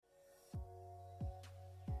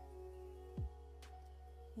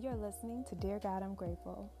You're listening to Dear God, I'm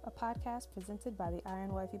Grateful, a podcast presented by the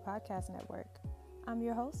Iron Wifey Podcast Network. I'm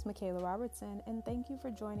your host, Michaela Robertson, and thank you for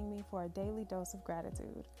joining me for a daily dose of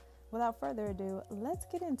gratitude. Without further ado, let's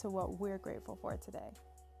get into what we're grateful for today.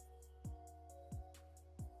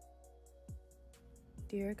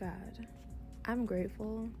 Dear God, I'm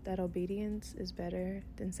grateful that obedience is better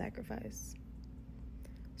than sacrifice.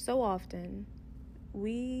 So often,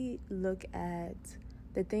 we look at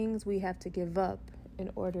the things we have to give up in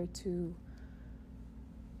order to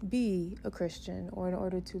be a Christian or in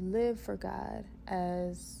order to live for God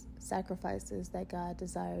as sacrifices that God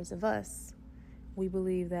desires of us. We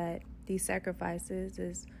believe that these sacrifices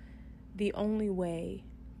is the only way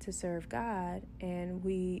to serve God, and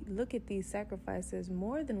we look at these sacrifices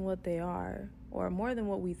more than what they are or more than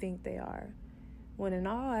what we think they are, when in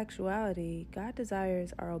all actuality, God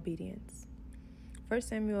desires our obedience. 1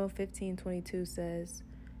 Samuel 15:22 says,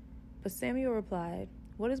 "But Samuel replied,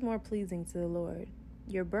 'What is more pleasing to the Lord,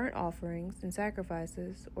 your burnt offerings and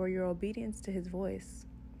sacrifices, or your obedience to his voice?'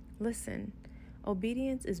 Listen,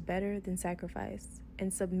 obedience is better than sacrifice,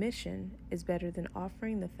 and submission is better than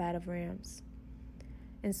offering the fat of rams."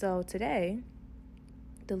 And so today,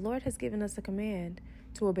 the Lord has given us a command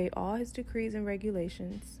to obey all his decrees and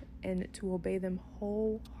regulations and to obey them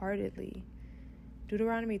wholeheartedly.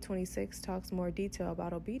 Deuteronomy 26 talks more detail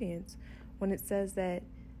about obedience when it says that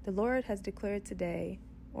the Lord has declared today,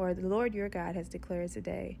 or the Lord your God has declared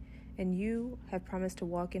today, and you have promised to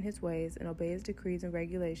walk in his ways and obey his decrees and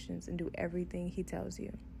regulations and do everything he tells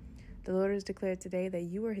you. The Lord has declared today that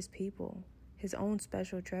you are his people, his own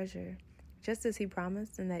special treasure, just as he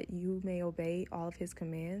promised, and that you may obey all of his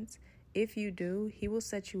commands. If you do, he will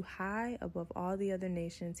set you high above all the other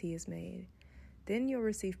nations he has made. Then you'll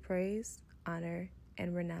receive praise, honor,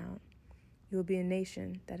 and renown. You will be a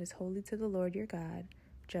nation that is holy to the Lord your God,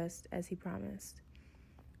 just as he promised.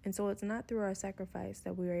 And so it's not through our sacrifice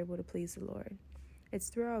that we are able to please the Lord. It's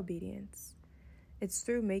through our obedience. It's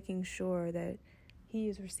through making sure that he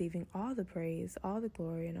is receiving all the praise, all the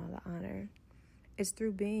glory, and all the honor. It's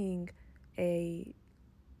through being a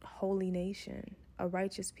holy nation, a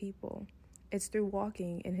righteous people. It's through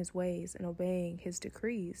walking in his ways and obeying his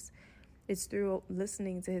decrees. It's through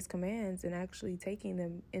listening to his commands and actually taking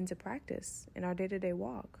them into practice in our day-to-day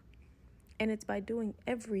walk. And it's by doing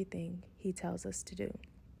everything he tells us to do.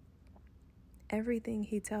 Everything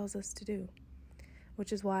he tells us to do.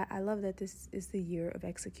 Which is why I love that this is the year of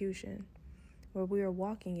execution, where we are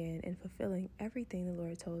walking in and fulfilling everything the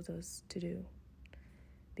Lord told us to do.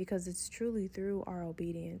 Because it's truly through our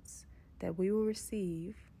obedience that we will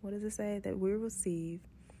receive, what does it say? That we will receive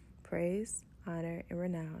praise, honor, and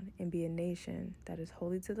renown, and be a nation that is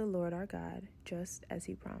holy to the Lord our God, just as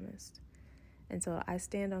he promised. And so I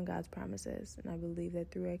stand on God's promises, and I believe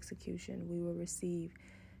that through execution we will receive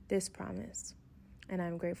this promise. And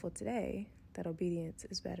I'm grateful today that obedience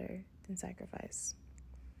is better than sacrifice.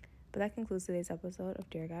 But that concludes today's episode of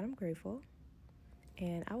Dear God, I'm Grateful.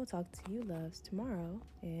 And I will talk to you loves tomorrow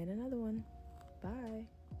in another one. Bye.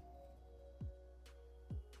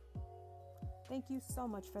 Thank you so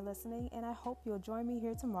much for listening, and I hope you'll join me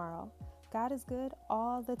here tomorrow. God is good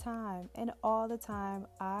all the time, and all the time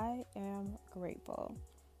I am grateful.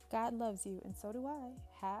 God loves you, and so do I.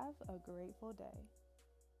 Have a grateful day.